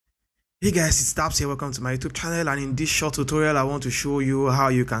Hey guys, it's Dabs here. Welcome to my YouTube channel, and in this short tutorial I want to show you how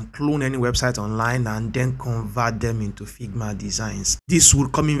you can clone any website online and then convert them into Figma designs. This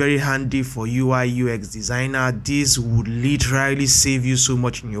would come in very handy for UI UX designer. This would literally save you so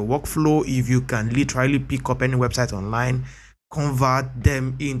much in your workflow if you can literally pick up any website online, convert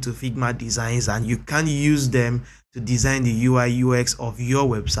them into Figma designs, and you can use them to design the UI UX of your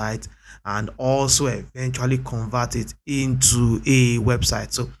website and also eventually convert it into a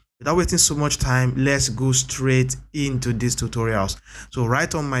website. So without wasting so much time, let's go straight into these tutorials. So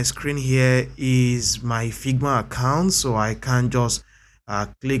right on my screen here is my Figma account, so I can just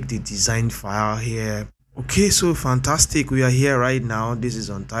click the design file here. Okay, so fantastic, we are here right now. This is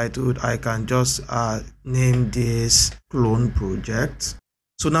untitled. I can just name this clone project.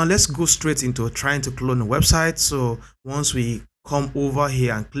 So now let's go straight into trying to clone a website. So once we come over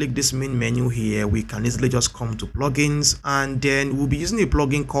here and click this main menu here, we can easily just come to plugins, and then we'll be using a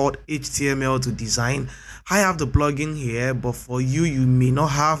plugin called HTML to design. I have the plugin here, but for you may not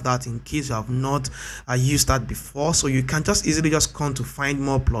have that in case you have not used that before. So you can just easily just come to find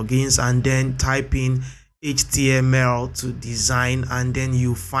more plugins and then type in HTML to design, and then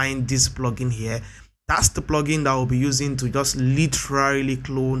you find this plugin here. That's the plugin that we'll be using to just literally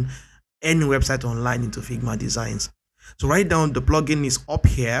clone any website online into Figma designs. So right down, the plugin is up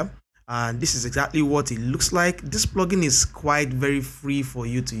here, and this is exactly what it looks like. This plugin is quite very free for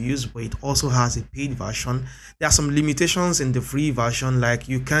you to use, but it also has a paid version. There are some limitations in the free version, like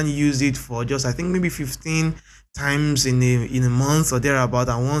you can use it for just, I think, maybe 15 times in a month or thereabout,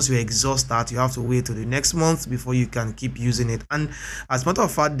 and once you exhaust that, you have to wait till the next month before you can keep using it. And as a matter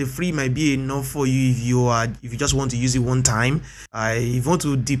of fact, the free might be enough for you if you just want to use it one time. If you want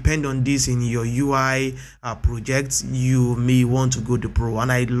to depend on this in your UI projects, you may want to go the pro,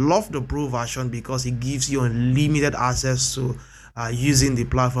 and I love the pro version because it gives you unlimited access to using the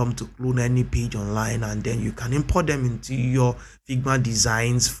platform to clone any page online, and then you can import them into your Figma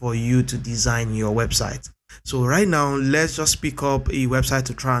designs for you to design your website. So right now, let's just pick up a website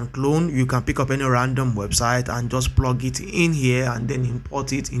to try and clone. You can pick up any random website and just plug it in here and then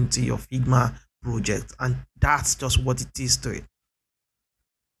import it into your Figma project, and that's just what it is to it.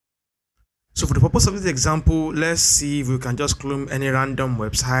 So for the purpose of this example, let's see if we can just clone any random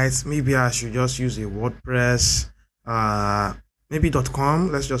website. Maybe I should just use a WordPress, maybe .com.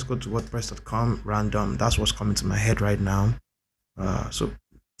 Let's just go to WordPress.com random. That's what's coming to my head right now. So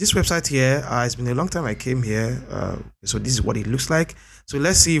this website here, it's been a long time I came here, so this is what it looks like. So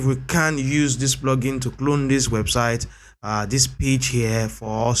let's see if we can use this plugin to clone this website, this page here,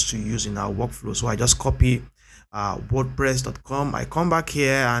 for us to use in our workflow. So I just copy WordPress.com, I come back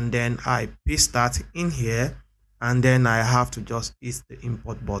here and then I paste that in here, and then I have to just hit the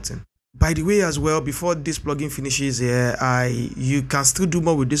import button. By the way, as well, before this plugin finishes here, you can still do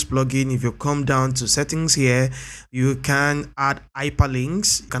more with this plugin. If you come down to settings here, you can add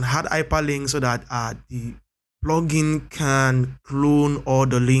hyperlinks. You can add hyperlinks so that the plugin can clone all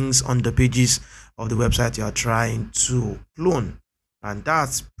the links on the pages of the website you are trying to clone, and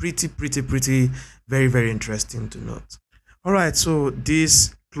that's pretty very interesting to note. All right, so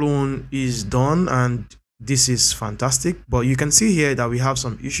this clone is done, and this is fantastic, but you can see here that we have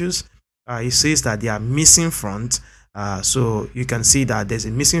some issues. It says that they are missing front, so you can see that there's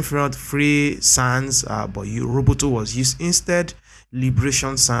a missing front, free sans, but Roboto was used instead,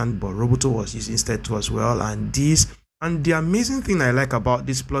 liberation sans, but Roboto was used instead too as well. And the amazing thing I like about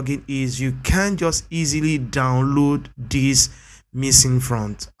this plugin is you can just easily download this missing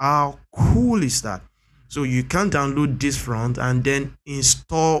front. How cool is that? So you can download this front and then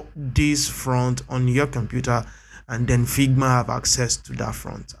install this front on your computer, and then Figma have access to that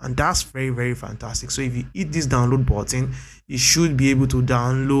front, and that's very fantastic. So if you hit this download button, you should be able to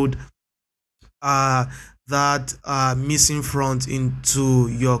download that missing front into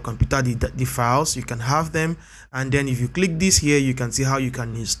your computer. The files, you can have them, and then if you click this here, you can see how you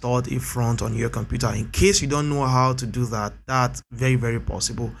can install a front on your computer. In case you don't know how to do that, that's very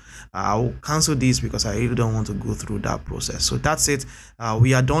possible. I will cancel this because I really don't want to go through that process. So that's it.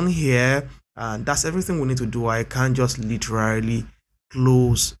 We are done here, and that's everything we need to do. I can just literally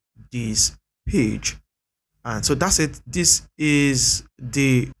close this page, and so that's it. This is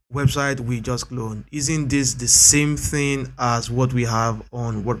the website we just cloned. Isn't this the same thing as what we have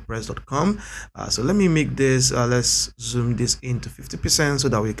on WordPress.com? So let me make this, let's zoom this into 50% so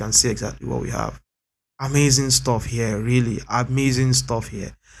that we can see exactly what we have. Amazing stuff here, really amazing stuff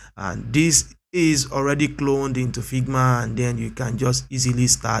here. And this is already cloned into Figma, and then you can just easily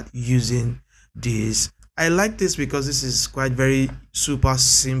start using this I like this because this is quite very super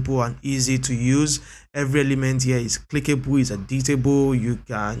simple and easy to use. Every element here is clickable, is editable. You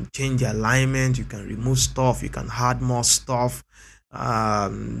can change the alignment, you can remove stuff, you can add more stuff.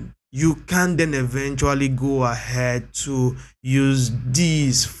 You can then eventually go ahead to use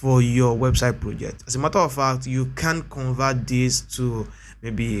these for your website project. As a matter of fact, you can convert this to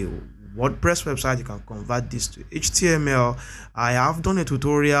maybe WordPress website. You can convert this to HTML. I have done a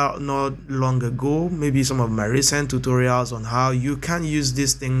tutorial not long ago, maybe some of my recent tutorials, on how you can use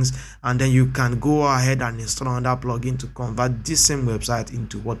these things, and then you can go ahead and install another plugin to convert this same website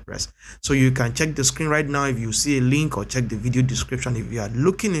into WordPress. So you can check the screen right now if you see a link, or check the video description if you are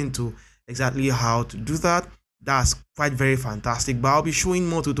looking into exactly how to do that. That's quite very fantastic, but I'll be showing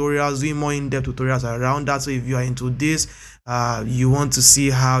more tutorials, doing more in-depth tutorials around that. So if you are into this, you want to see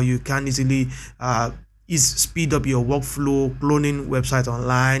how you can easily speed up your workflow, cloning websites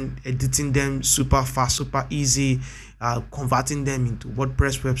online, editing them super fast, super easy, converting them into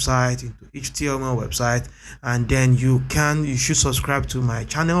WordPress website, into HTML website, and then you should subscribe to my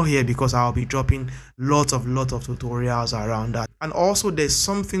channel here, because I'll be dropping lots of tutorials around that. And also, there's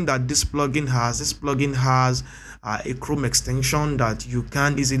something that this plugin has. This plugin has a Chrome extension that you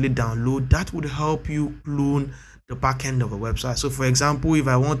can easily download that would help you clone the back end of a website. So for example, if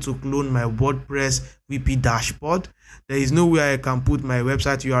I want to clone my WordPress WP dashboard, there is no way I can put my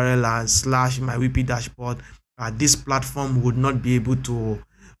website URL and / my WP dashboard. This platform would not be able to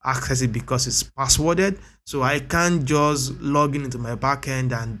access it because it's passworded. So I can just log into my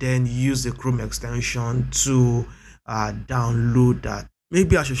backend and then use the Chrome extension to download that.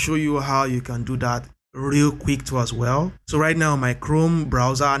 Maybe I should show you how you can do that real quick too as well. So right now, my Chrome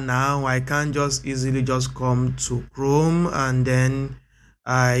browser, now I can just easily just come to Chrome, and then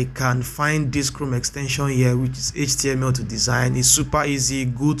I can find this Chrome extension here, which is HTML to design. It's super easy.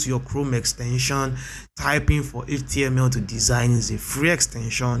 Go to your Chrome extension, type in for HTML to design. It's a free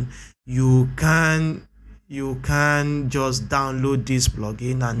extension. You can just download this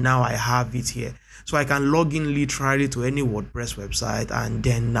plugin, and now I have it here. So I can log in literally to any WordPress website and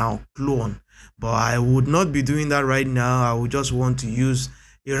then now clone. But I would not be doing that right now. I would just want to use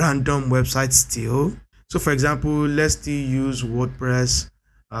a random website still. So for example, let's still use WordPress.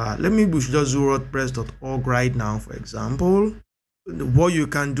 We should just do WordPress.org right now, for example. What you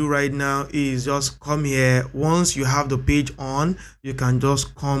can do right now is just come here. Once you have the page on, you can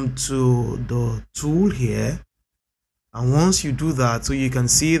just come to the tool here. And once you do that, so you can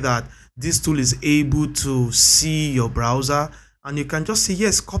see that this tool is able to see your browser, and you can just say,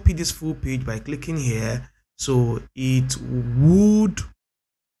 yes, copy this full page by clicking here. So it would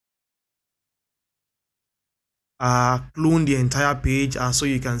clone the entire page. And so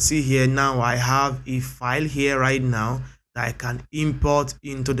you can see here, now I have a file here right now that I can import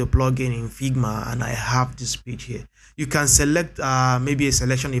into the plugin in Figma, and I have this page here. You can select maybe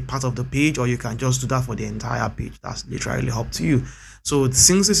a part of the page, or you can just do that for the entire page. That's literally up to you. So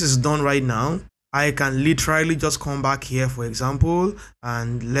since this is done right now, I can literally just come back here, for example,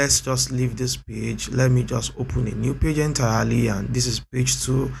 and let's just leave this page. Let me just open a new page entirely, and this is page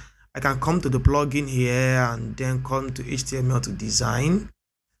 2. I can come to the plugin here and then come to HTML to design.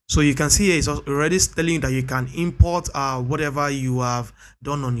 So you can see here, it's already telling you that you can import whatever you have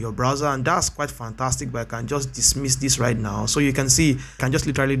done on your browser, and that's quite fantastic. But I can just dismiss this right now. So you can see, I can just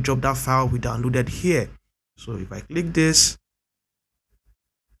literally drop that file we downloaded here. So if I click this,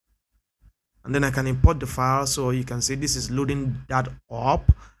 and then I can import the file, so you can see this is loading that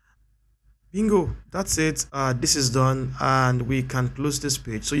up. Bingo, that's it. This is done, and we can close this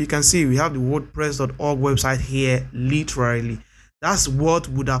page. So you can see we have the WordPress.org website here. Literally, that's what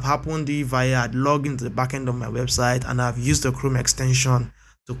would have happened if I had logged into the backend of my website and I've used the Chrome extension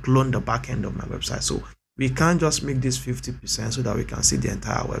to clone the backend of my website. So we can just make this 50% so that we can see the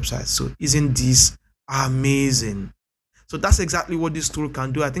entire website. So isn't this amazing? So that's exactly what this tool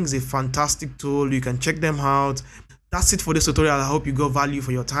can do. I think it's a fantastic tool. You can check them out. That's it for this tutorial. I hope you got value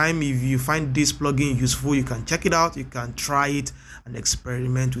for your time. If you find this plugin useful, you can check it out. You can try it and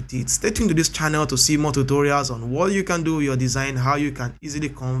experiment with it. Stay tuned to this channel to see more tutorials on what you can do with your design, how you can easily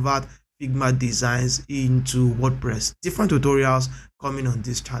convert Figma designs into WordPress. Different tutorials coming on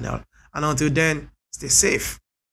this channel. And until then, stay safe.